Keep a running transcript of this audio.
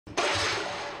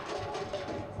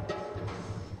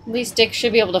At least Dick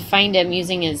should be able to find him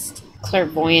using his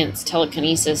clairvoyance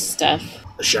telekinesis stuff.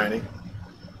 The Shining.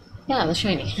 Yeah, The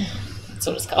Shining. That's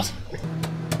what it's called.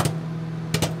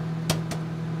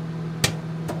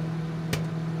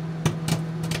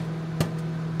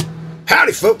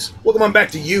 Howdy, folks. Welcome on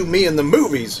back to You, Me, and the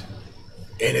Movies.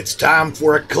 And it's time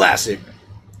for a classic.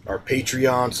 Our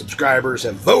Patreon subscribers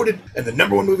have voted, and the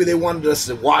 #1 movie they wanted us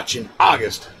to watch in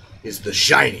August is The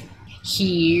Shining.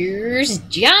 Here's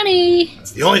Johnny.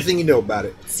 It's the only thing you know about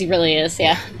it. He really is,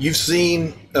 yeah. You've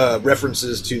seen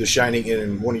references to The Shining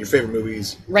in one of your favorite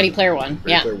movies. Ready Player One.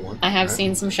 Ready Player One. I have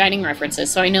seen some Shining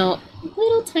references, so I know a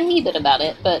little tiny bit about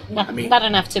it, but not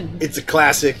enough to... It's a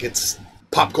classic. It's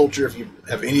pop culture. If you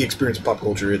have any experience with pop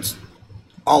culture, it's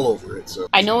all over it. So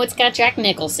I know it's got Jack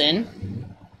Nicholson.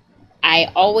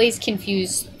 I always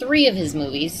confuse 3 of his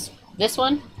movies. This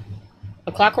one,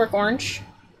 A Clockwork Orange,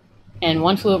 and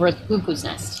One Flew Over the Cuckoo's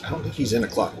Nest. I don't think he's in A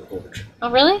Clockwork Orange. Oh,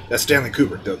 really? That's Stanley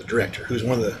Kubrick, though, the director, who's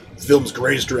one of the film's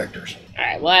greatest directors. All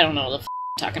right, well, I don't know what the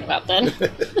I'm talking about then.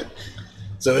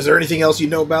 So is there anything else you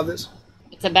know about this?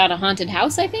 It's about a haunted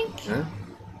house, I think? Yeah,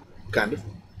 kind of.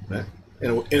 Yeah.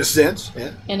 In a sense,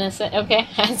 yeah. In a sense, okay.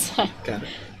 Kind of.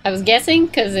 I was guessing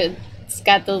because it's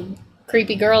got the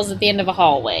creepy girls at the end of a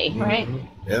hallway, right?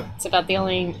 Yep. It's about the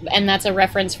only... And that's a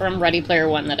reference from Ready Player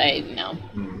One that I know.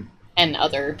 Mm-hmm. And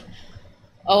other...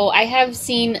 Oh, I have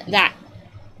seen that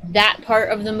part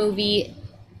of the movie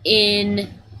in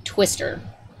Twister.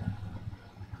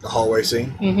 The hallway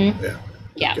scene? Mm-hmm. Yeah.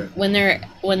 Yeah. Okay.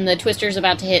 When the Twister's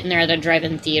about to hit and they're at the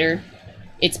drive-in theater,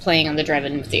 it's playing on the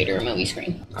drive-in theater movie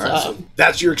screen. All right, so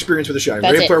that's your experience with The Shining.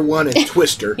 Ready Player One and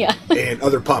Twister, yeah. And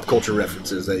other pop culture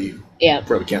references that you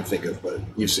probably can't think of, but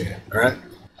you've seen it. All right?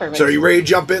 Perfect. So are you ready to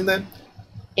jump in then?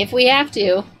 If we have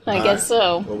to, I guess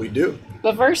so. Well, we do.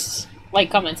 But first, like,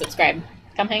 comment, subscribe.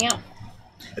 Come hang out.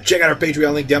 And check out our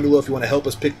Patreon link down below if you want to help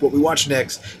us pick what we watch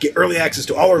next. Get early access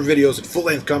to all our videos and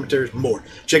full-length commentaries and more.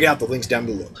 Check out the links down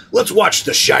below. Let's watch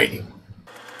The Shining.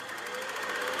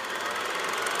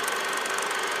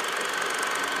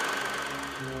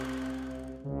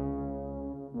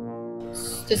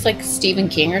 Just like Stephen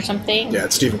King or something? Yeah,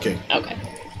 it's Stephen King. Okay.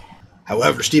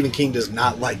 However, Stephen King does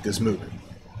not like this movie.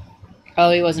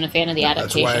 Oh, he wasn't a fan of the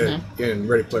adaptation, That's why in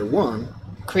Ready Player One...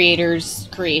 Creator's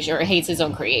creation, or hates his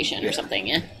own creation or something,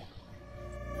 yeah.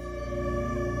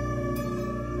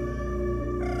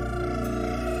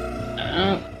 I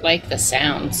don't like the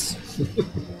sounds.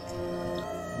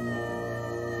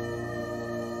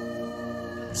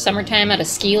 Summertime at a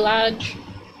ski lodge?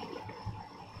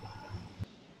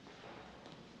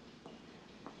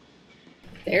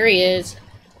 There he is.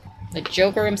 The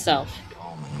Joker himself.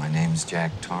 Coleman, my name's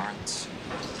Jack Torrance.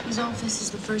 His office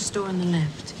is the first door on the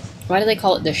left. Why do they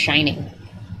call it The Shining?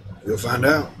 You'll find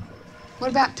out.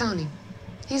 What about Tony?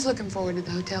 He's looking forward to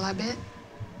the hotel, I bet.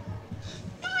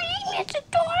 No, he ain't Mrs.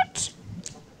 Torrance.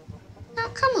 Now,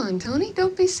 come on, Tony.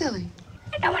 Don't be silly.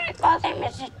 I don't want to go there,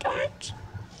 Mrs. Torrance.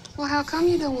 Well, how come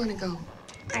you don't want to go?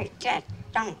 I just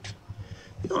don't.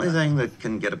 The only thing that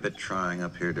can get a bit trying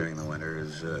up here during the winter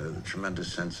is the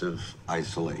tremendous sense of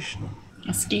isolation.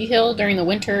 A ski hill during the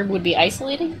winter would be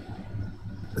isolating?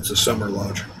 It's a summer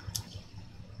lodge.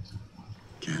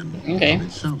 Can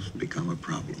itself become a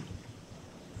problem.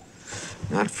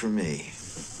 Not for me.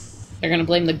 They're gonna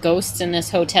blame the ghosts in this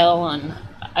hotel on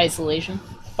isolation.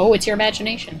 Oh, it's your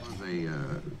imagination. They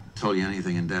told you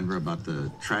anything in Denver about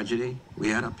the tragedy we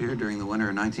had up here during the winter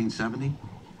of 1970?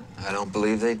 I don't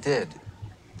believe they did.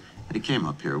 And he came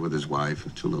up here with his wife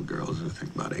and 2 little girls, I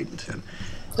think about 8 and 10.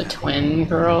 The twin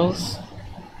girls.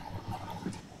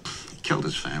 He killed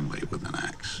his family with an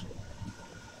axe.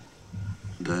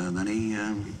 Then he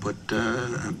put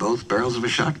both barrels of a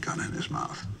shotgun in his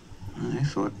mouth. I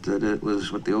thought that it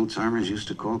was what the old timers used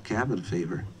to call cabin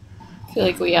fever. I feel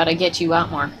like we ought to get you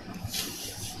out more.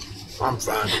 I'm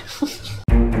fine.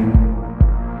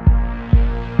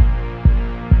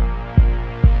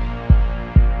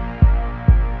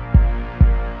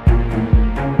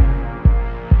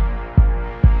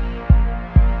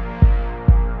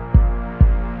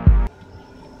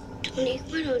 Tony,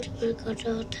 why don't you want to go to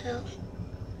the hotel?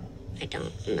 I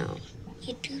don't know.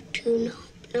 You do too know.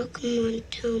 Now come on,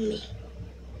 tell me.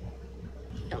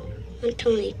 No,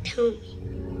 Tony, tell me.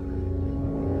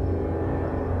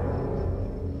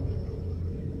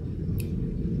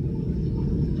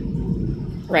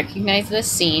 Recognize this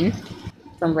scene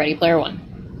from Ready Player One.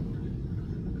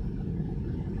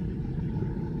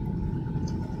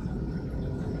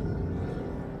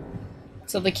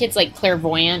 So the kid's like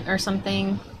clairvoyant or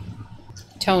something.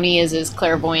 Tony is his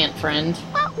clairvoyant friend.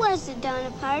 What was the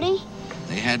donut party?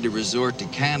 They had to resort to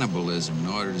cannibalism in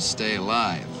order to stay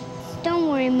alive. Don't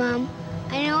worry, Mom.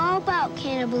 I know all about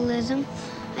cannibalism.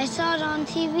 I saw it on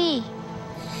TV.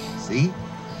 See?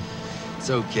 It's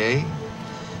okay.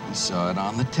 You saw it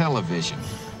on the television.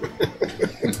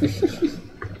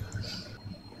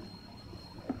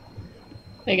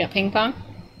 They got ping pong?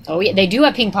 Oh, yeah, they do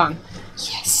have ping pong.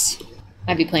 Yes.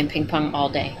 I'd be playing ping pong all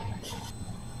day.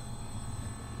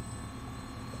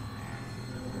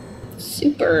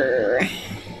 Super.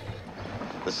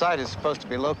 The site is supposed to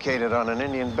be located on an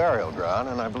Indian burial ground,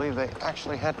 and I believe they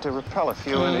actually had to repel a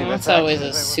few Indian That's attacks always a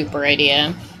as they super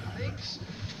idea.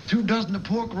 2 dozen of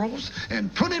pork roasts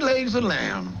and 20 legs of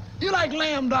lamb. You like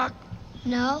lamb, Doc?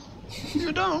 No,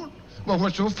 You don't? Well,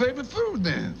 what's your favorite food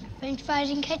then? French fries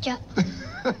and ketchup.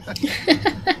 How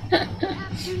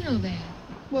did you know that?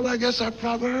 Well, I guess I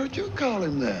probably heard you call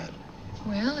him that.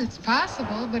 Well, it's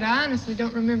possible, but I honestly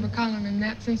don't remember calling him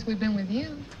that since we've been with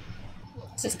you.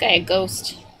 Is this guy a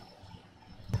ghost?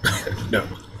 No.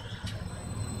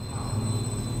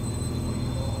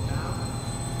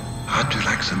 How'd you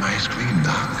like some ice cream,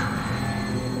 Doc?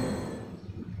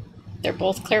 They're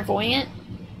both clairvoyant?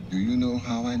 Do you know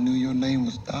how I knew your name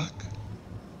was Doc?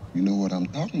 You know what I'm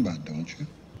talking about, don't you?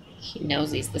 He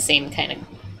knows he's the same kind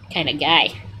of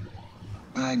guy.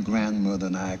 My grandmother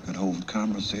and I could hold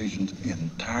conversations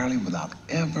entirely without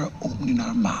ever opening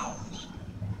our mouths.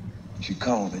 She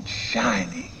called it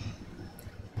shining.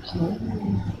 Oh.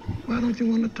 Why don't you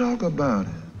want to talk about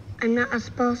it? I'm not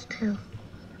supposed to.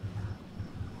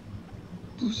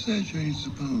 Who says you ain't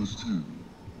supposed to?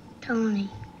 Tony.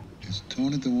 Is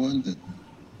Tony the one that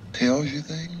tells you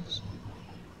things?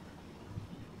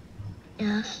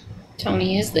 Yes.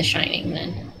 Tony is the Shining,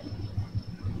 then.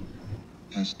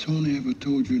 Has Tony ever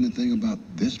told you anything about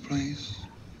this place?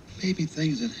 Maybe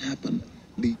things that happen,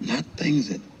 not things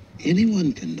that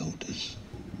anyone can notice,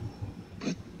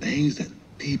 but things that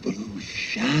people who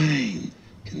shine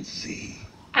can see.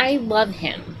 I love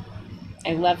him.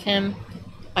 I love him.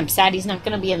 I'm sad he's not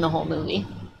going to be in the whole movie.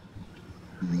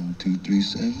 Room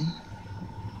 237?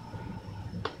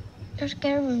 You're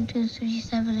scared of room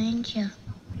 237, ain't you?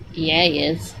 Yeah, he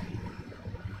is.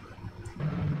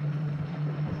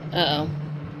 Uh-oh.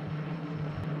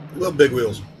 Love big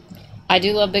wheels. I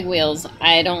do love big wheels.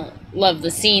 I don't love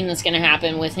the scene that's going to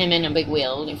happen with him in a big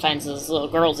wheel when he finds those little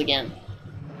girls again.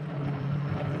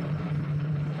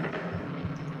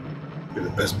 Be the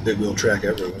best big wheel track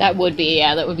ever. That would be,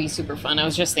 yeah, that would be super fun. I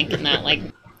was just thinking that, like,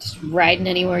 just riding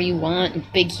anywhere you want in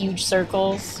big, huge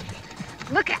circles.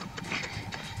 Look out!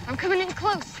 I'm coming in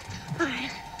close.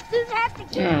 Who's happy?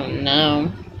 Oh,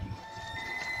 no.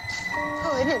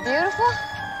 Oh, isn't it beautiful?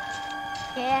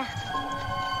 Yeah.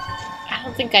 I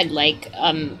don't think I'd like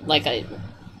a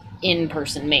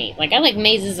in-person maze. Like, I like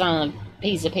mazes on a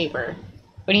piece of paper.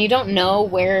 When you don't know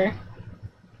where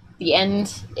the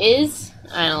end is,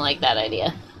 I don't like that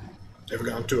idea. Ever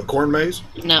gone to a corn maze?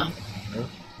 No. No.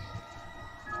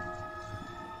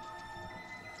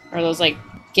 Or those, like,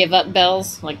 give up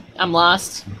bells? Like, I'm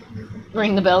lost.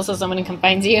 Ring the bell so someone can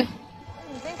find you. I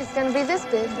didn't think it's gonna be this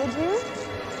big, did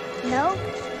you? No?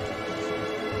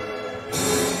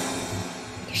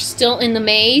 You're still in the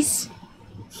maze?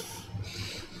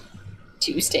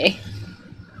 Tuesday.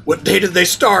 What day did they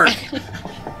start?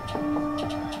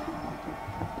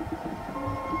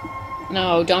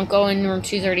 No, don't go in room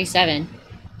 237.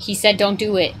 He said don't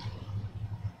do it.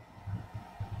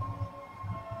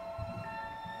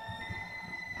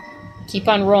 Keep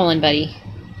on rolling, buddy.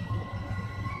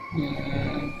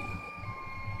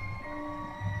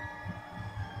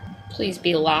 Please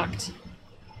be locked.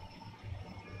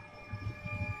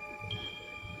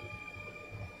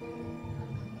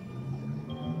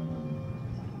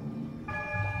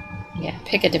 Yeah,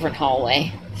 pick a different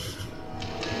hallway.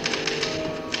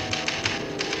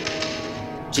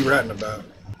 What's he writing about?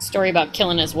 Story about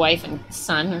killing his wife and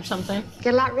son or something.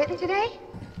 Get a lot written today?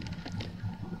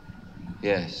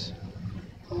 Yes.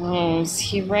 Oh, is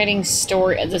he writing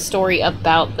the story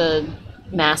about the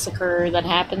massacre that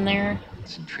happened there?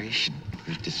 Concentration.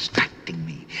 You're distracting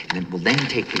me, and it will then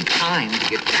take me time to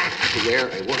get back to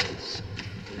where I was.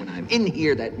 When I'm in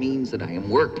here, that means that I am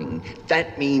working.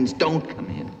 That means don't come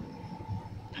in.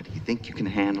 How do you think you can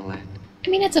handle that? I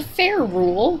mean, it's a fair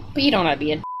rule, but you don't want to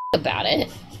be a about it.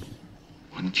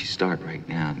 Why don't you start right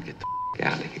now and get the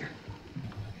out of here?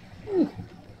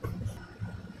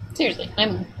 Seriously,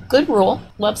 I'm good rule.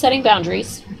 Love setting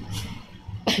boundaries.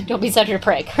 Don't be such a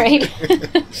prick, right?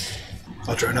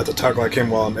 I'll try not to talk like him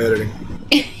while I'm editing.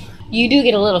 You do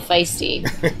get a little feisty.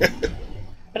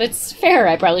 But it's fair,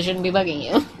 I probably shouldn't be bugging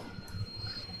you.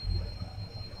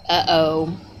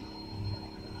 Uh-oh.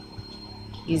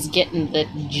 He's getting the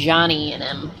Johnny in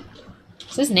him.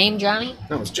 Is his name Johnny?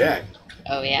 No, it's Jack.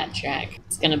 Oh yeah, Jack.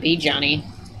 It's gonna be Johnny.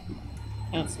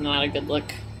 That's not a good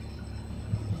look.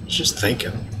 Just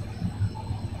thinking.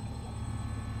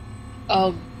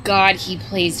 Oh god, he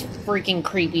plays freaking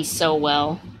creepy so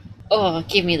well. Oh,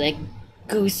 give me like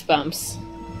goosebumps.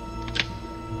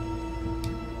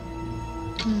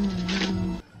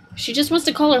 She just wants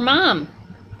to call her mom.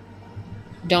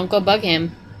 Don't go bug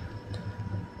him.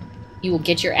 You will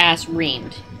get your ass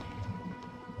reamed.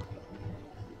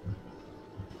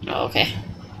 Oh, okay.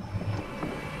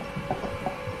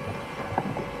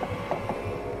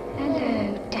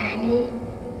 Hello, Danny.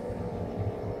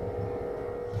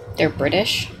 They're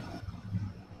British?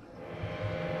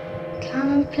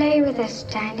 Come and play with us,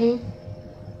 Danny.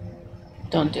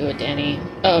 Don't do it, Danny.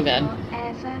 Oh god.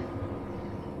 Forever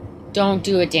Don't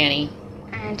do it, Danny.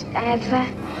 and ever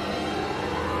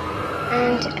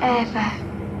and ever.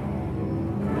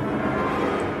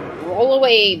 Roll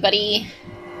away, buddy.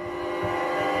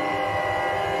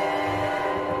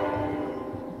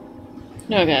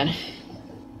 Oh god.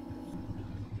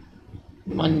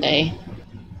 Monday.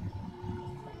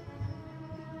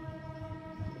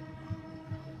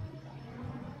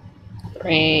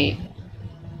 Great.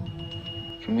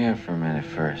 Come here for a minute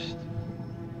first.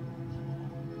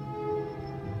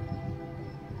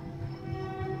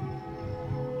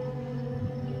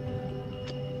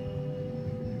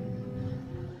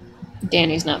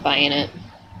 Danny's not buying it.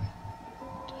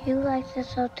 Do you like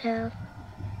this hotel?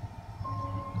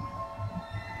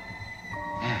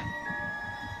 Yeah.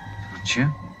 Don't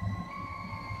you?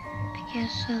 I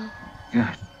guess so.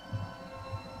 Good.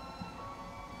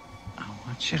 I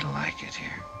want you to like it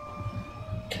here.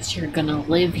 Because you're gonna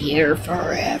live here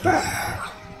forever.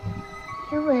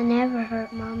 You would never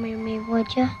hurt Mommy or me,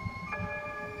 would you?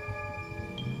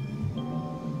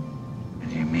 What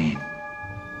do you mean?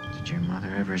 Did your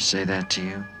mother ever say that to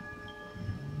you?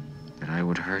 That I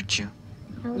would hurt you?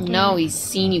 No, he's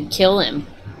seen you kill him.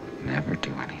 Never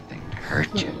do anything to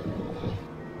hurt you.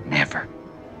 Never.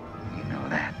 You know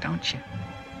that, don't you?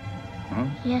 Huh?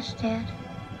 Yes, Dad.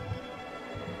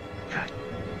 Good.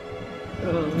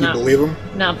 You believe him?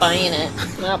 Not buying it.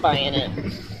 Not buying it.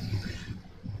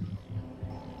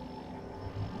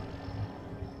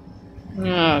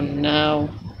 Oh no.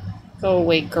 Go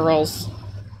away, girls.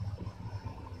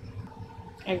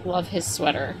 I love his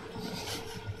sweater.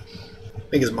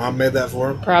 Think his mom made that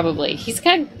for him? Probably. He's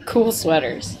got cool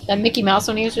sweaters. That Mickey Mouse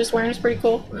one he was just wearing is pretty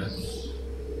cool.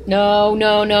 No,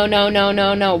 no, no, no, no,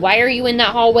 no, no. Why are you in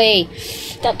that hallway?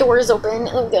 That door is open.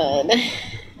 Oh, God.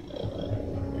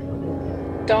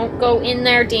 Don't go in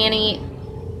there, Danny.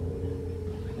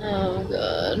 Oh,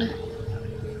 God.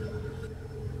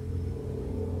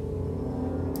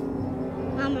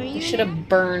 Mom, are you You should have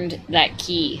burned that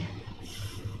key.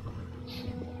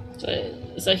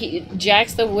 So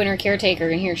Jack's the winter caretaker,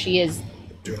 and here she is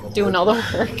doing all the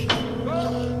work.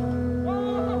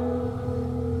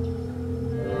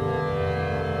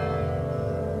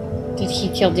 Did he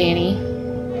kill Danny?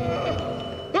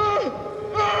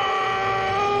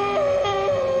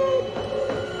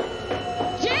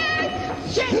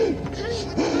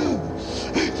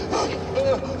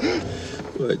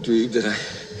 I dreamed that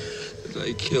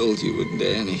I killed you and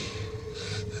Danny.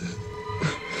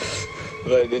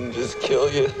 But I didn't just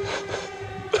kill you.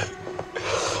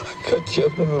 I cut you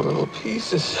up into little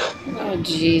pieces. Oh,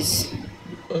 jeez.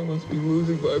 I must be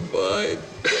losing my mind.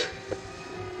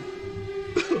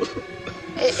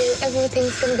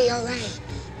 Everything's gonna be all right.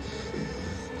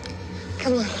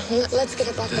 Come on, let's get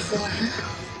up off the floor.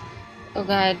 Oh,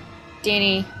 God.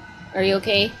 Danny, are you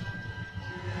okay?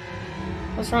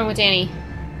 What's wrong with Danny?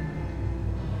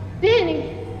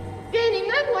 Danny! Danny,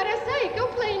 mind what I say. Go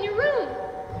play in your room.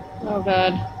 Oh,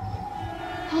 God.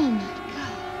 Oh, my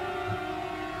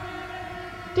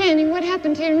God. Danny, what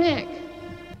happened to your neck?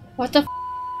 What the f?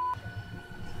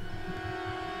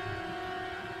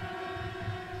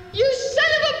 You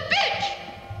son of a bitch!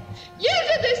 You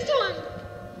did this to him!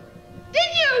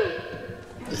 Didn't you?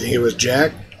 You think it was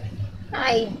Jack?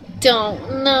 I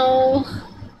don't know.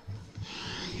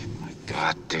 My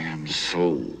goddamn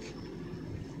soul.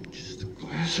 Just a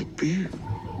glass of beer.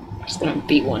 I'm just gonna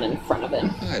beat one in front of him.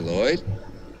 Hi, Lloyd.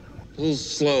 A little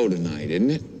slow tonight, isn't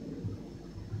it?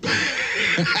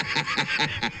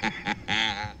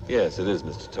 Yes, it is,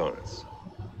 Mr. Torrance.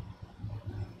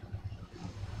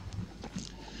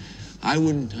 I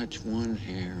wouldn't touch one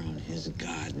hair on his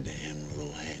goddamn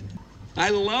little head. I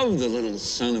love the little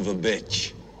son of a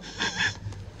bitch.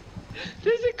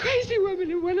 There's a crazy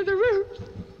woman in one of the rooms.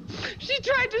 She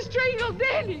tried to strangle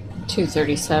Danny.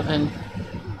 237.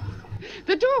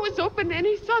 The door was open and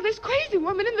he saw this crazy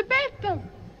woman in the bathtub.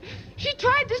 She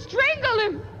tried to strangle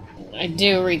him. I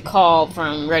do recall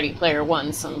from Ready Player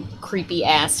One some creepy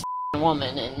ass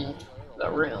woman in the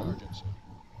room.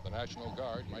 The National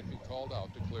Guard might be called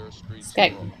out to clear streets. It's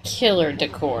got killer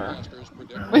decor.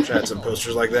 We've had some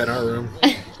posters like that in our room.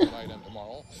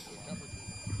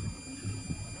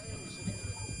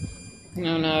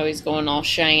 No, no, he's going all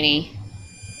shiny.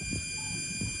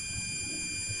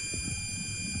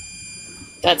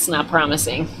 That's not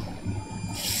promising.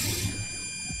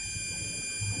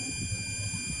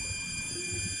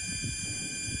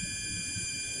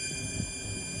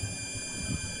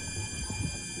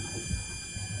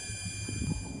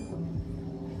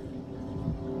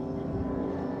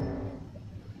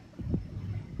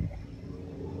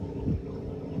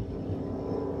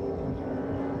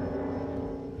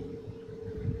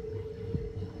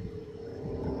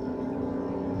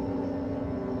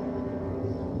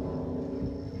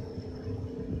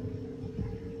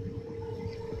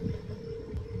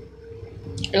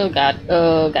 Oh god,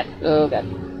 oh god, oh god.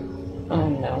 Oh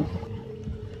no.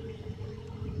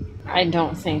 I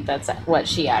don't think that's what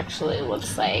she actually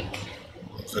looks like.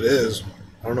 If it is,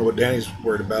 I don't know what Danny's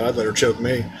worried about. I'd let her choke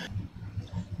me.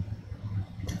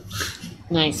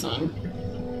 Nice one.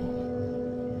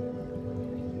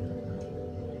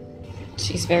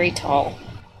 She's very tall.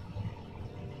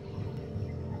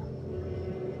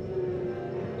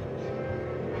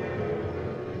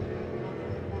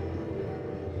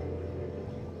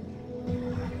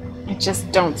 I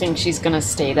just don't think she's gonna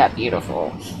stay that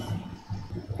beautiful.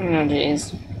 Oh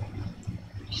jeez.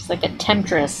 She's like a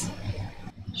temptress.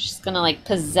 She's gonna like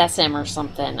possess him or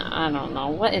something. I don't know.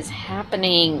 What is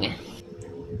happening?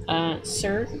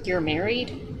 Sir, you're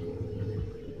married?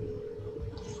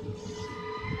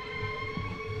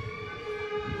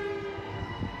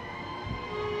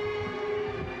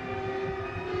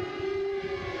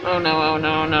 Oh no, oh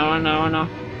no, oh no, oh no, oh no.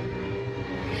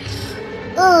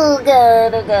 Oh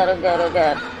god, oh god, oh god, oh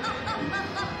god.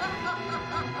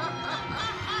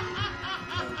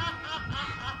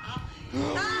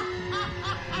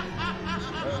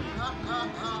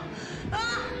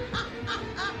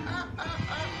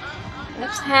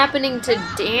 What's happening to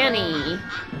Danny?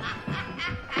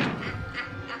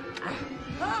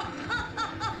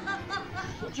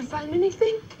 Did you find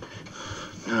anything?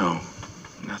 No,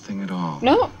 nothing at all.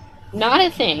 No, not a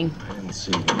thing. I didn't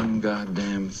see one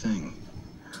goddamn thing.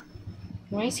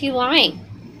 Why is he lying?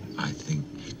 I think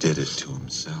he did it to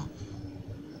himself.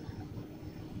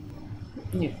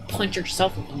 You punch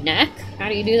yourself in the neck? How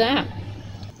do you do that?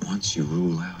 Once you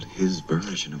rule out his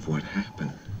version of what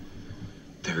happened,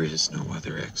 there is no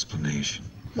other explanation.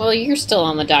 Well, you're still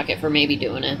on the docket for maybe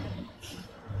doing it.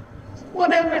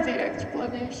 Whatever the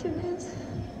explanation is.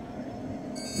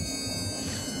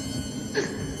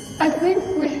 I think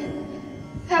we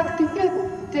have to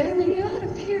get Danny out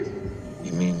of here.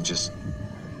 You mean just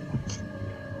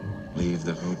leave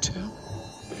the hotel?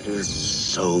 It is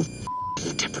so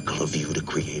typical of you to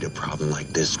create a problem like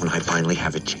this when I finally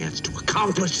have a chance to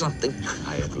accomplish something.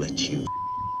 I have let you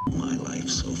my life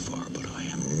so far, but I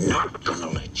am not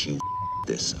gonna let you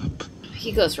this up.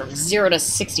 He goes from 0 to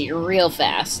 60 real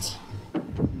fast.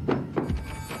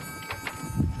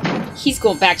 He's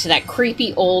going back to that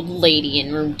creepy old lady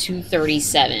in room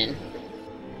 237.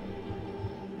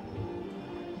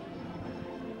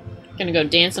 Gonna go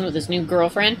dancing with his new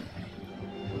girlfriend.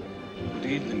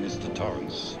 Good evening, Mr.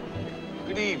 Torrance.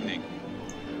 Good evening.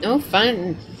 Oh,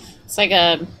 fun. It's like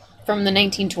from the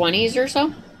 1920s or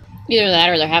so. Either that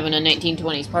or they're having a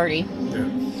 1920s party.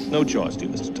 No charge to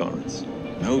you, Mr. Torrance.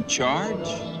 No charge?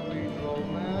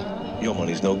 Your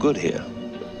money's no good here.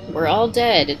 We're all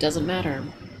dead. It doesn't matter.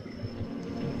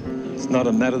 It's not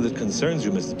a matter that concerns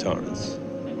you, Mr. Torrance.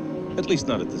 At least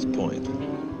not at this point.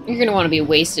 You're gonna want to be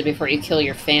wasted before you kill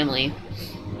your family.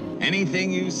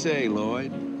 Anything you say,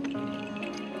 Lloyd.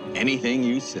 Anything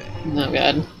you say. Oh,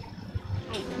 God.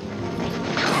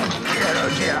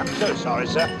 Oh, dear. I'm so sorry,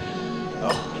 sir.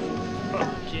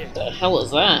 What the hell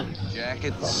was that?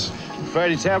 Jackets. I'm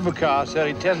afraid it's Avocat, sir.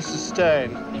 He tends to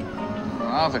stain.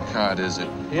 Avocado, is it?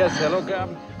 Yes, sir. Look,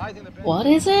 I think the... What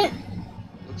is it?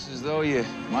 Looks as though you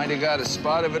might have got a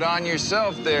spot of it on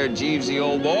yourself there, Jeevesy,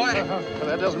 old boy. But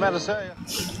that doesn't matter, sir.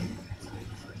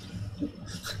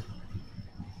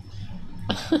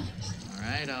 All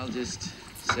right, I'll just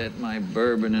set my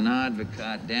bourbon and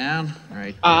advocat down.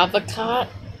 Right. Avocado?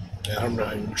 Yeah, I'm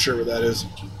not even sure what that is.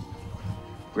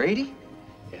 Grady?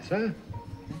 Yes, sir.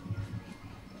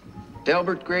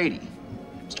 Delbert Grady.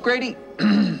 Mr. Grady,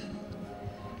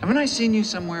 haven't I seen you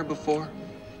somewhere before?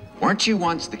 Weren't you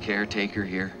once the caretaker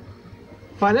here?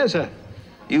 Why, no, sir.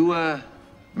 You,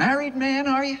 married man,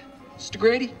 are you, Mr.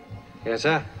 Grady? Yes,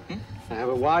 sir. I have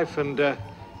a wife and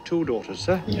 2 daughters,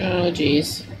 sir. Oh,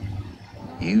 jeez.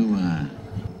 You,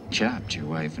 chopped your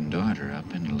wife and daughter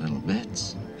up into little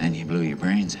bits, and you blew your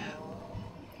brains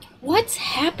out. What's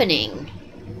happening?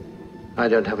 I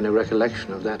don't have any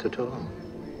recollection of that at all.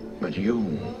 But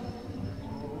you've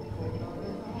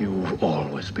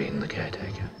always been the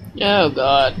caretaker. Oh,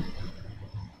 God.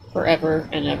 Forever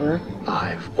and ever.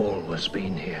 I've always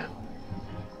been here.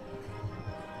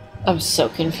 I'm so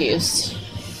confused.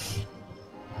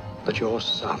 But your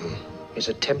son is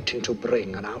attempting to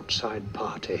bring an outside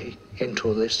party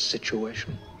into this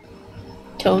situation.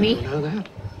 Tony? You know that?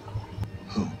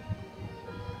 Who?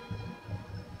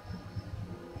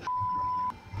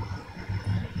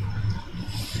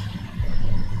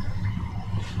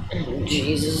 Oh,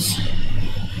 Jesus.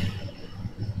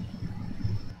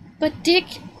 But Dick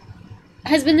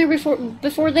has been there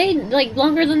before they, like,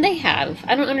 longer than they have.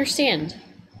 I don't understand.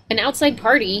 An outside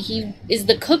party, he is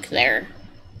the cook there.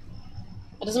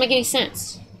 That doesn't make any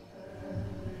sense.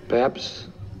 Perhaps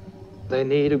they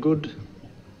need a good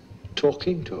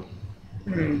talking to.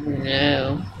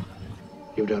 No.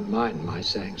 You don't mind my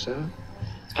saying so?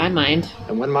 I mind.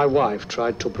 And when my wife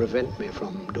tried to prevent me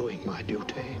from doing my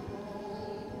duty,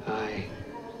 I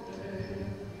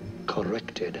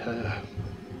corrected her.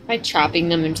 By chopping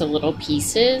them into little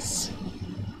pieces?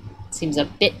 Seems a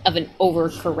bit of an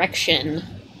overcorrection.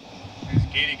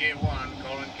 KDK-1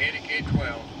 calling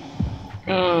KDK-12.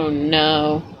 Oh,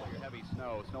 no. Heavy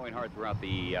snow, snowing hard throughout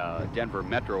the Denver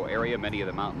metro area. Many of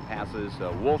the mountain passes,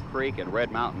 Wolf Creek and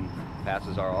Red Mountain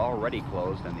passes are already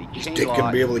closed, and the Is Dick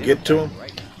gonna be able to get to him?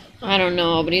 I don't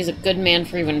know, but he's a good man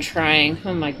for even trying.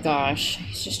 Oh my gosh.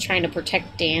 He's just trying to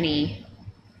protect Danny.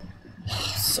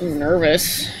 So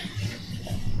nervous.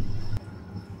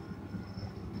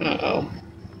 Uh-oh.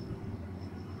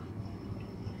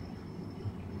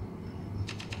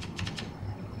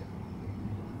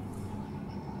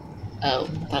 Oh,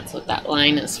 that's what that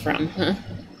line is from, huh?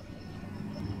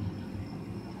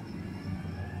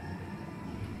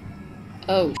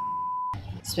 Oh,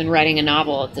 he's been writing a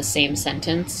novel at the same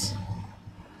sentence.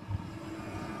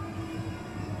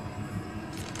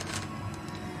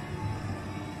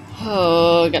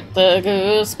 Oh, got the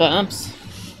goosebumps.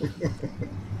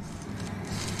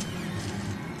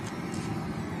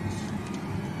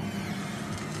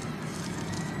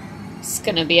 It's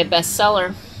gonna be a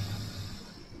bestseller.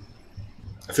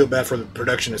 I feel bad for the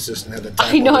production assistant at the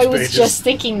time. I know, I was just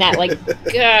thinking that. Like,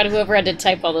 God, whoever had to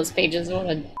type all those pages, what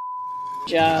a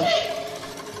job.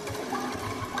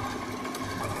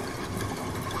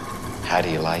 How do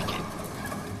you like it?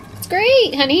 It's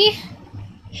great, honey.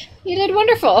 You did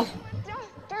wonderful.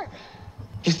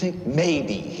 You think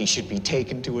maybe he should be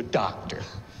taken to a doctor?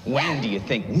 When do you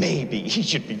think maybe he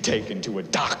should be taken to a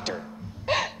doctor?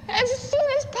 As soon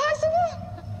as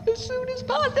possible. As soon as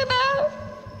possible.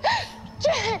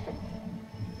 Jack!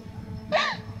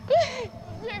 Jack,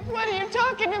 what are you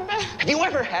talking about? Have you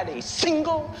ever had a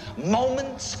single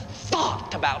moment's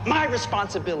thought about my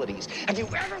responsibilities? Have you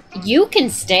ever thought... You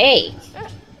can stay.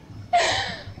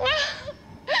 Well,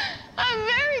 I'm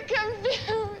very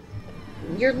confused.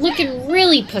 You're looking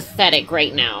really pathetic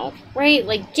right now, right?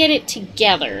 Like, get it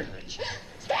together.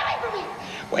 Stay away from me!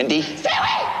 Wendy? Stay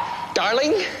away!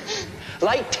 Darling,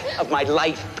 light of my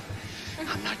life,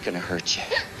 I'm not gonna hurt you.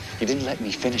 You didn't let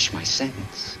me finish my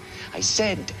sentence. I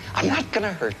said, I'm not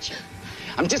gonna hurt you.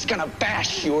 I'm just gonna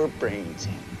bash your brains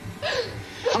in.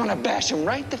 I'm gonna bash them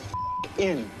right the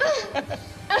in. Stay away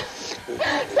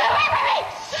from me!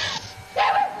 Stay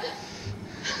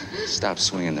away! Stop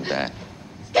swinging the bat.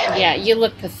 Yeah, you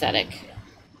look pathetic.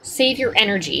 Save your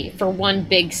energy for one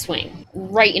big swing.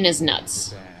 Right in his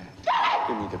nuts.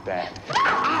 Give me the bat.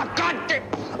 Oh, God damn.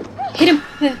 Hit him.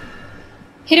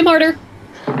 Hit him harder.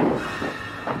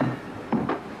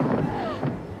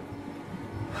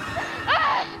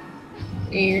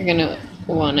 You're gonna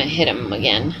want to hit him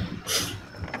again.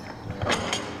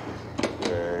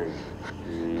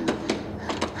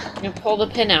 Now pull the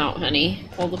pin out, honey.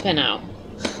 Pull the pin out.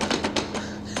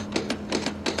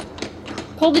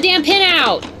 Pull the damn pin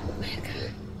out!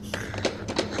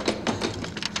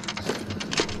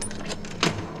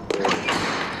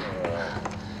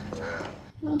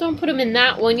 Well, don't put him in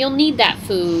that one. You'll need that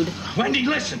food. Wendy,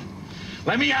 listen.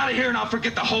 Let me out of here and I'll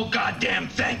forget the whole goddamn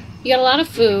thing. You got a lot of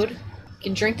food. You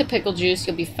can drink the pickle juice.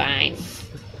 You'll be fine.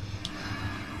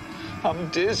 I'm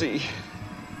dizzy.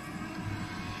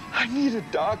 I need a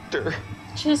doctor.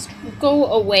 Just go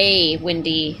away,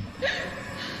 Wendy.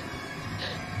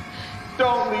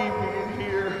 Don't leave me in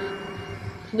here.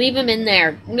 Leave him in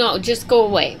there. No, just go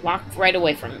away. Walk right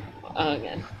away from him.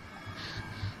 Again.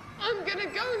 I'm gonna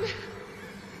go now.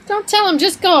 Don't tell him.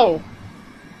 Just go.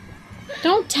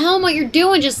 Don't tell him what you're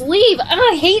doing. Just leave.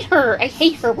 I hate her. I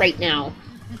hate her right now.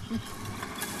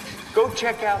 Go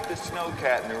check out the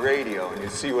snowcat in the radio and you'll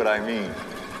see what I mean.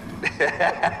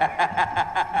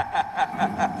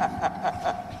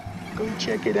 Go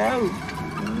check it out.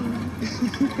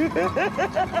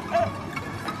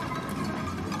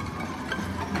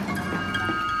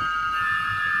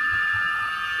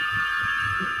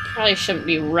 Probably shouldn't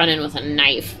be running with a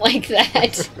knife like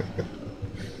that.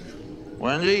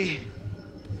 Wendy?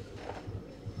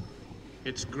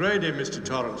 It's Grady, Mr.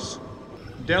 Torrance.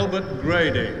 Delbert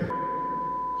Grady.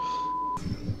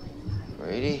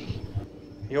 Grady?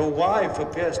 Your wife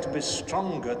appears to be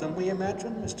stronger than we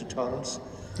imagined, Mr. Torrance.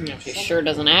 No, she sure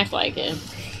doesn't act like it.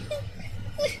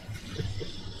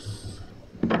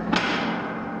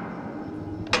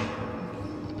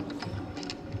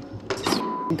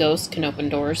 Ghosts can open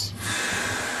doors.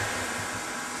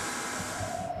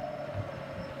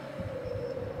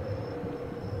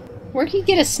 Where'd he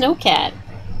get a snowcat?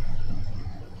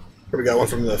 We got one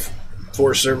from the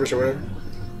Forest Service or whatever.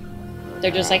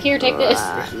 They're just like, here, take this.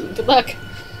 Good luck.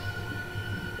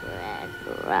 Red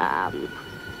rum.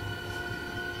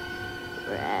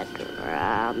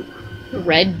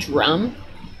 Red drum?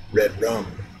 Red rum.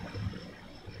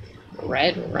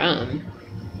 Red rum.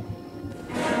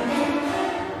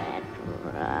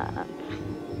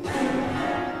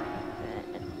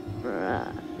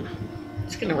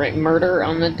 Just gonna write murder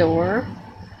on the door.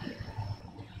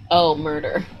 Oh,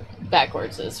 murder.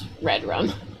 Backwards is red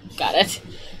rum. Got it.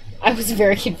 I was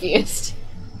very confused.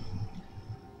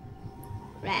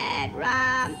 Red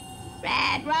rum.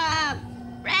 Red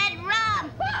rum. Red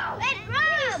rum. Red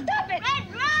rum. Stop it. Red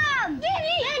rum.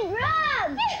 Red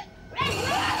rum. Red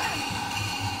rum.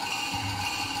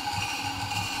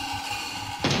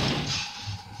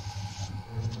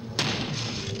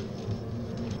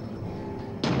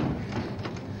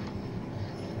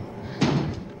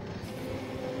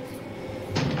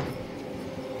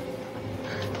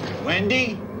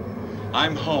 Wendy?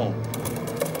 I'm home.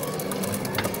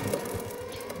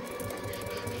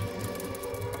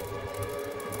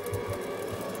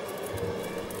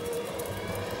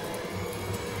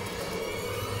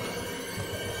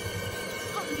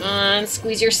 Come on,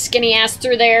 squeeze your skinny ass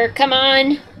through there. Come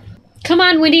on. Come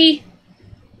on, Wendy.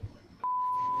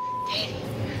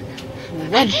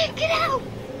 Run. I can't get out.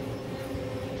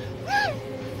 Run.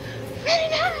 Run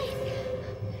and hide.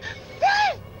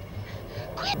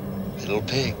 Run.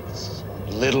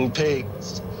 Little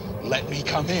pigs, let me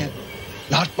come in.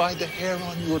 Not by the hair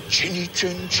on your chinny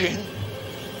chin chin.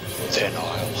 Then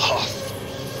I'll huff,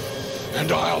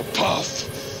 and I'll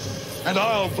puff, and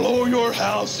I'll blow your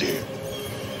house in.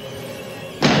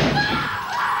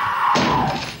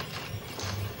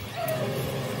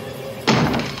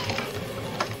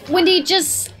 Wendy,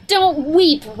 just don't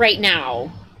weep right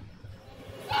now.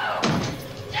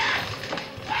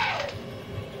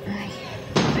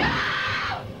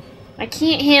 I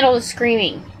can't handle the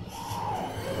screaming.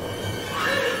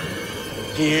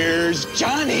 Here's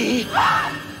Johnny.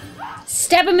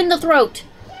 Stab him in the throat.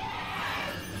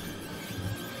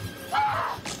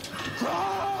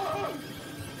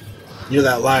 You know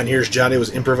that line, "Here's Johnny," was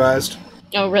improvised?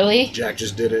 Oh, really? Jack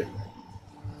just did it.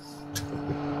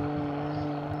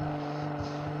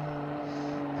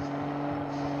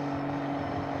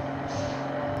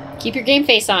 Keep your game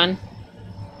face on.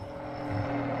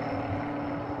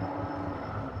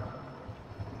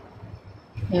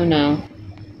 Oh no.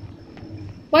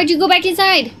 Why'd you go back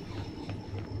inside?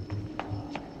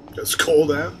 It's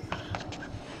cold out.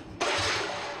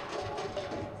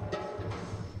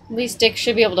 At least Dick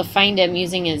should be able to find him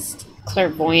using his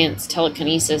clairvoyance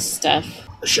telekinesis stuff.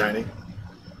 The Shining.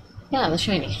 Yeah, The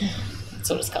Shining. That's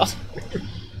what it's called.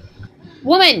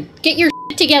 Woman, get your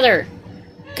shit together.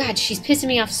 God, she's pissing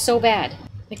me off so bad.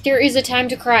 Like, there is a time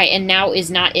to cry, and now is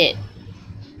not it.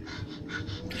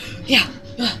 Yeah.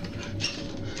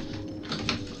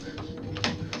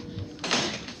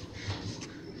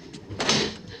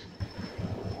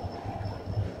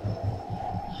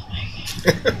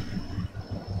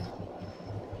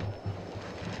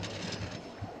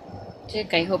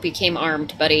 Dick, I hope you came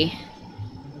armed, buddy.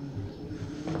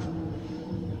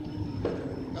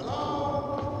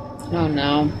 Hello? Oh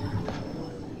no.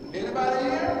 Anybody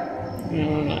here?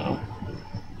 Oh no.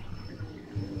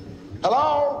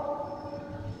 Hello?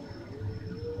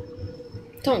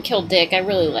 Don't kill Dick, I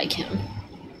really like him.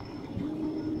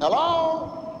 Hello?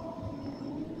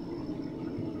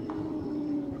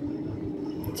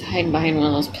 He's hiding behind one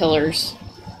of those pillars.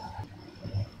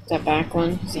 That back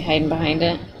one? Is he hiding behind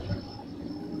it?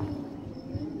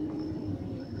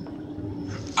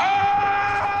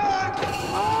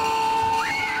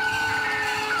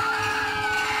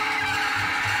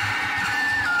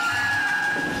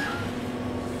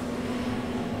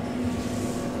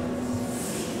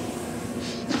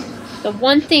 The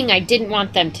one thing I didn't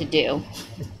want them to do.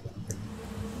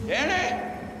 Danny!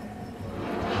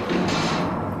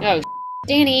 Oh,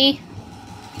 Danny.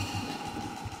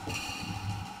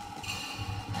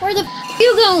 Where the f are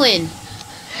you going?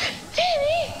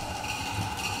 Danny!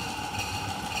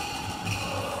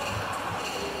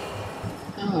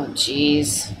 Oh,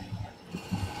 jeez.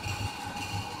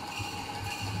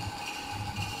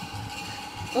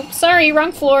 Oops, sorry,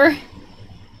 wrong floor.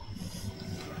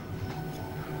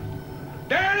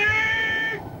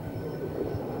 Danny!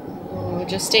 Oh,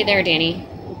 just stay there, Danny.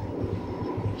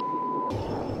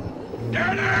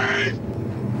 Danny!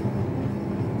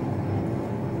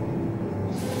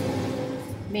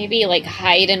 Maybe, like,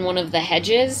 hide in one of the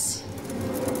hedges?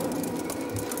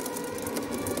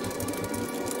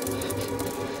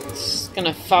 Just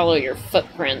gonna follow your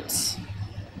footprints.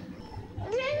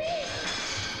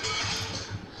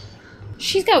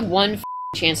 She's got one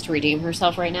chance to redeem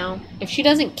herself right now. If she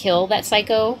doesn't kill that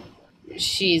psycho,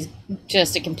 she's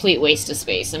just a complete waste of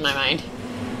space in my mind.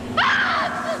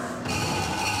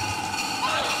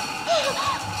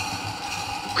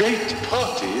 Great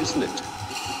party, isn't it?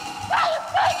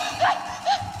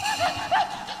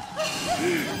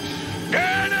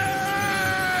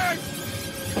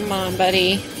 Come on,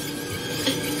 buddy.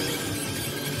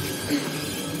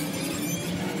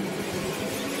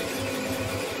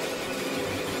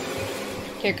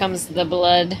 Here comes the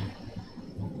blood.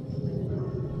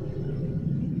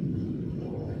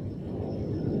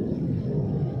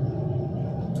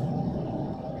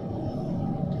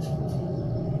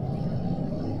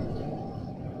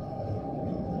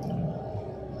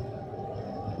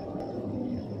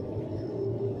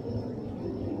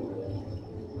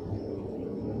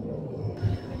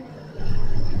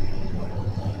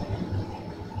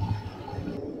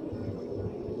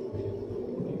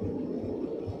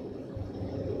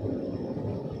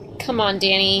 Come on,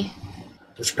 Danny.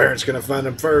 Which parent's gonna find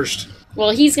him first?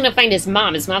 Well, he's gonna find his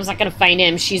mom. His mom's not gonna find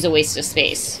him. She's a waste of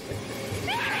space.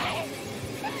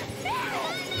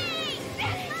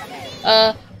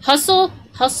 Hustle,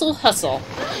 hustle, hustle.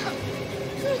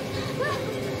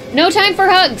 No time for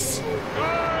hugs.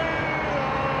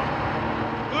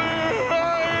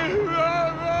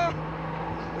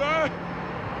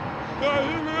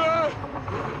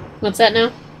 What's that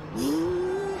now?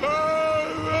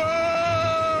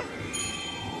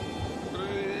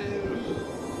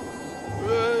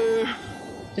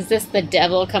 Is this the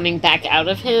devil coming back out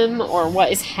of him, or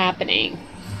what is happening?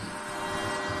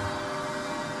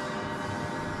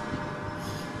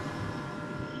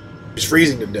 He's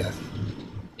freezing to death.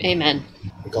 Amen.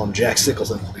 We call him Jack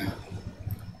Sickleson now.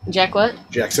 Jack what?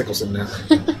 Jack Sickleson now.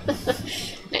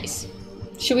 Nice.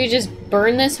 Should we just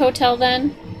burn this hotel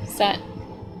then?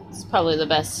 It's probably the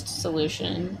best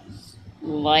solution.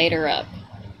 Light her up.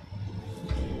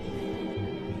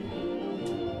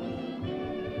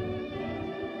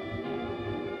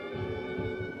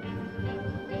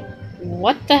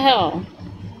 What the hell?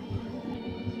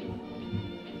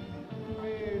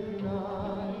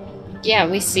 Yeah,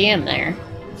 we see him there.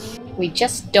 We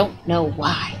just don't know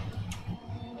why.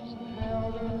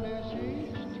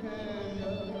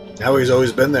 Now he's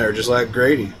always been there, just like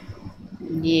Grady.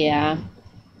 Yeah.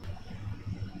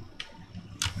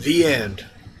 The end.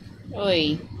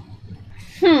 Oy.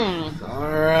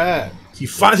 Alright. You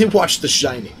finally watched The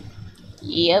Shining.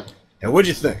 Yep. And what'd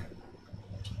you think?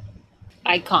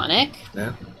 Iconic.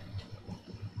 Yeah.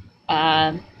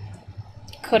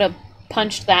 Could have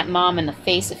punched that mom in the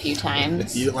face a few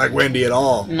times. You didn't like Wendy at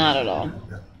all. Not at all.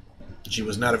 She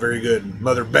was not a very good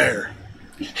mother bear.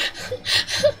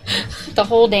 The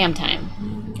whole damn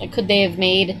time. Like, could they have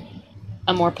made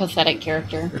a more pathetic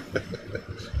character?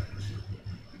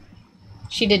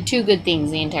 She did two good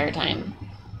things the entire time.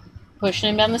 Pushing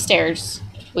him down the stairs,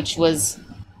 which was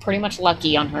pretty much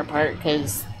lucky on her part,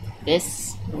 because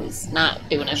this was not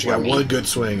doing it She for got me. one good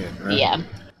swing in, right? Yeah.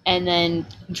 And then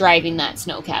driving that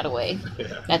snowcat away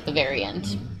at the very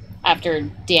end, after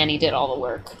Danny did all the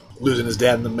work. Losing his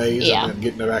dad in the maze Yeah. and then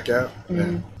getting her back out.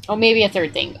 Mm-hmm. Oh, maybe a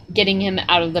third thing. Getting him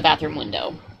out of the bathroom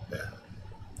window. Yeah.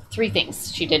 3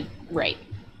 things she did right.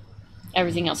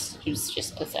 Everything else was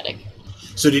just pathetic.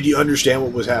 So did you understand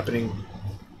what was happening?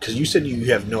 Because you said you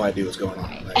have no idea what's going on.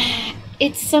 Right?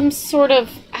 It's some sort of,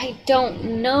 I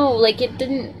don't know, like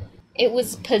it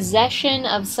was possession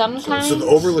of some kind. So the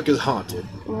Overlook is haunted.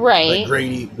 Right. Like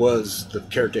Grady was the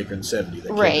caretaker in 70 that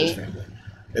killed Right. his family.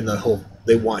 And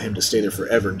they want him to stay there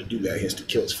forever, and to do that he has to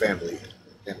kill his family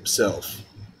and himself.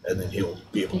 And then he'll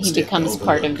be able to He stay becomes at the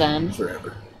part of Overlook them.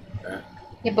 forever. Right?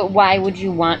 Yeah, but why would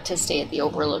you want to stay at the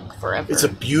Overlook forever? It's a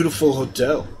beautiful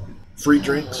hotel. Free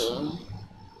drinks.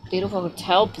 Beautiful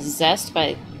hotel possessed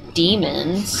by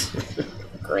demons.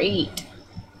 Great.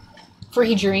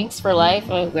 Free drinks for life.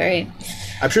 Oh, great.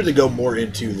 I'm sure they go more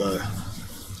into the.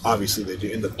 Obviously, they do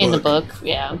in the book.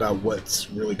 Yeah. About what's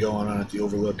really going on at the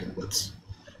Overlook and what's.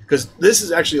 Because this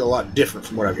is actually a lot different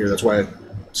from what I've heard. That's why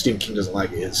Stephen King doesn't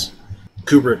like it. Is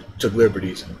Kubrick took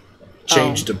liberties and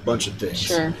changed a bunch of things.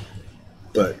 Sure.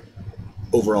 But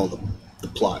overall, the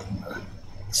plot,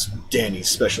 Danny's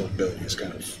special ability is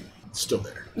kind of still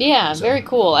there. Yeah, very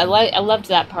cool. I loved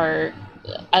that part.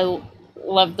 I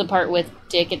loved the part with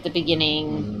Dick at the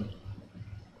beginning,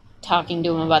 talking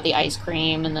to him about the ice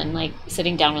cream, and then like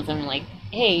sitting down with him, like,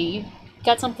 "Hey, you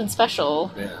got something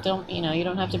special. Yeah. You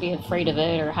don't have to be afraid of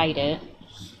it or hide it."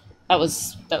 That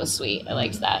was sweet. I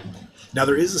liked that. Now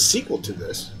there is a sequel to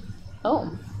this.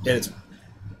 Oh. And it's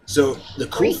so the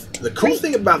cool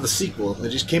thing about the sequel that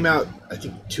just came out, I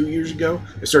think 2 years ago.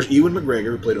 It stars Ewan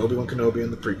McGregor, who played Obi-Wan Kenobi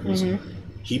in the prequels. Mm-hmm.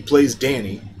 He plays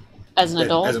Danny as an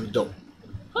adult.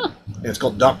 Huh. And it's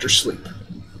called Dr. Sleep.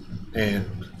 And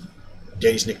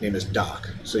Danny's nickname is Doc,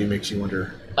 so he makes you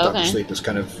wonder. Okay. Dr. Sleep is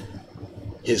kind of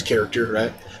his character,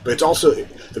 right? But it's also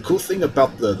the cool thing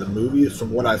about the movie,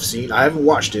 from what I've seen. I haven't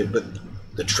watched it, but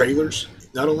the trailers.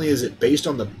 Not only is it based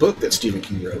on the book that Stephen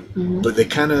King wrote, but they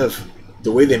kind of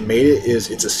the way they made it is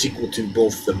it's a sequel to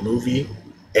both the movie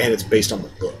and it's based on the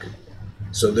book.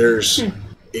 So there's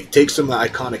it takes some of the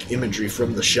iconic imagery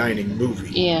from the Shining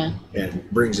movie,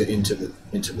 and brings it into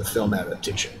the film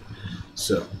adaptation.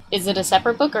 So is it a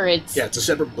separate book or it's? Yeah, it's a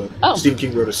separate book. Oh. Stephen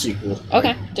King wrote a sequel.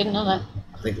 Okay, didn't know that.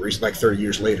 I think like 30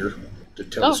 years later to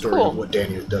tell the story of what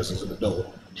Danny does as an adult,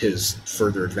 his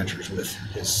further adventures with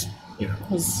his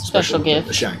his special gift,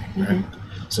 The Shining. Right?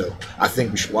 So I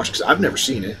think we should watch it because I've never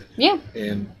seen it. Yeah,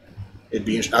 and it'd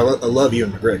be interesting. I love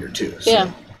Ewan McGregor too. So.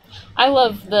 Yeah, I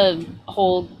love the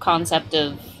whole concept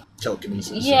of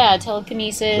telekinesis. Yeah,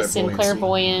 telekinesis and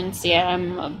clairvoyance. Yeah,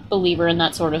 I'm a believer in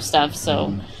that sort of stuff.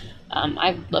 So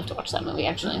I'd love to watch that movie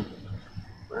actually.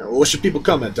 All right, well, what should people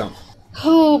comment on?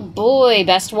 Oh boy,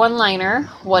 best one-liner.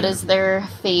 What is their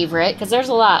favorite? Because there's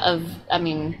a lot of,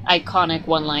 iconic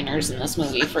one-liners in this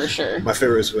movie for sure. My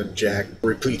favorite is when Jack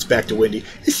repeats back to Wendy,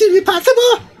 "Is it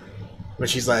possible?" When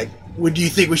she's like, "When do you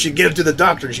think we should get him to the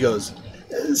doctor?" And she goes,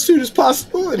 "As soon as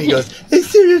possible." And he goes, "As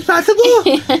soon as possible."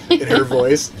 In her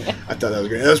voice. I thought that was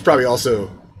great. That was probably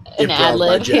also an improv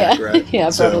by Jack, right? Yeah,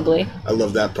 probably. I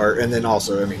love that part. And then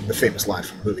also, the famous line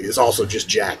from the movie is also just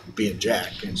Jack being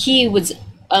Jack. And he was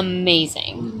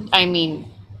amazing.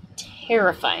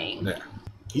 Terrifying. Yeah.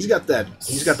 He's got that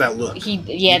look.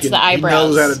 It's the eyebrows.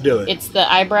 He knows how to do it. It's the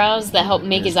eyebrows that help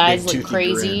make his eyes look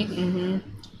crazy.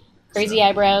 Crazy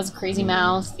eyebrows, crazy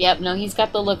mouth. Yep, no, he's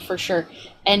got the look for sure.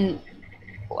 And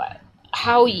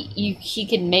how he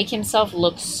can make himself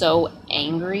look so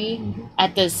angry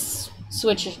at this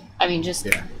switch.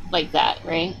 Like that,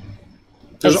 right?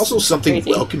 There's also something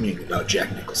welcoming about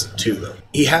Jack Nicholson, too, though.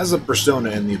 He has a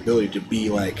persona and the ability to be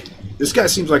like, this guy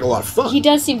seems like a lot of fun. He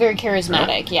does seem very charismatic,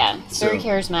 right? Yeah. Very So-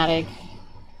 charismatic.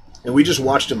 And we just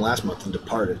watched him last month in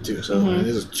Departed, too. So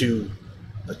this is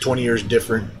 20 years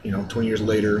different, 20 years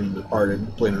later in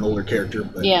Departed, playing an older character.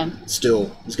 But still,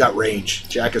 he's got range.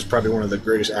 Jack is probably one of the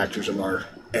greatest actors of our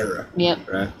era.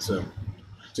 Yep. Right? So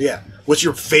yeah. What's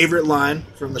your favorite line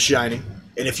from The Shining?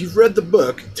 And if you've read the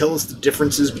book, tell us the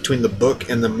differences between the book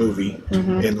and the movie.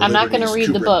 And I'm not going to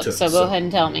read the Kubrick book, took. so go ahead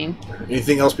and tell me.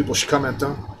 Anything else people should comment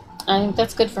on? I think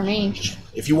that's good for me.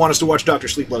 If you want us to watch Dr.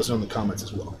 Sleep, let us know in the comments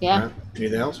as well. Yeah. All right?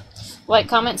 Anything else? Like,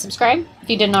 comment, subscribe. If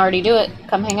you didn't already do it,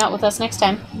 come hang out with us next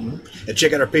time. And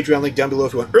check out our Patreon link down below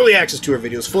if you want early access to our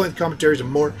videos, full-length commentaries, and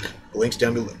more. The link's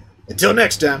down below. Until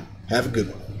next time, have a good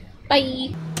one.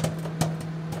 Bye.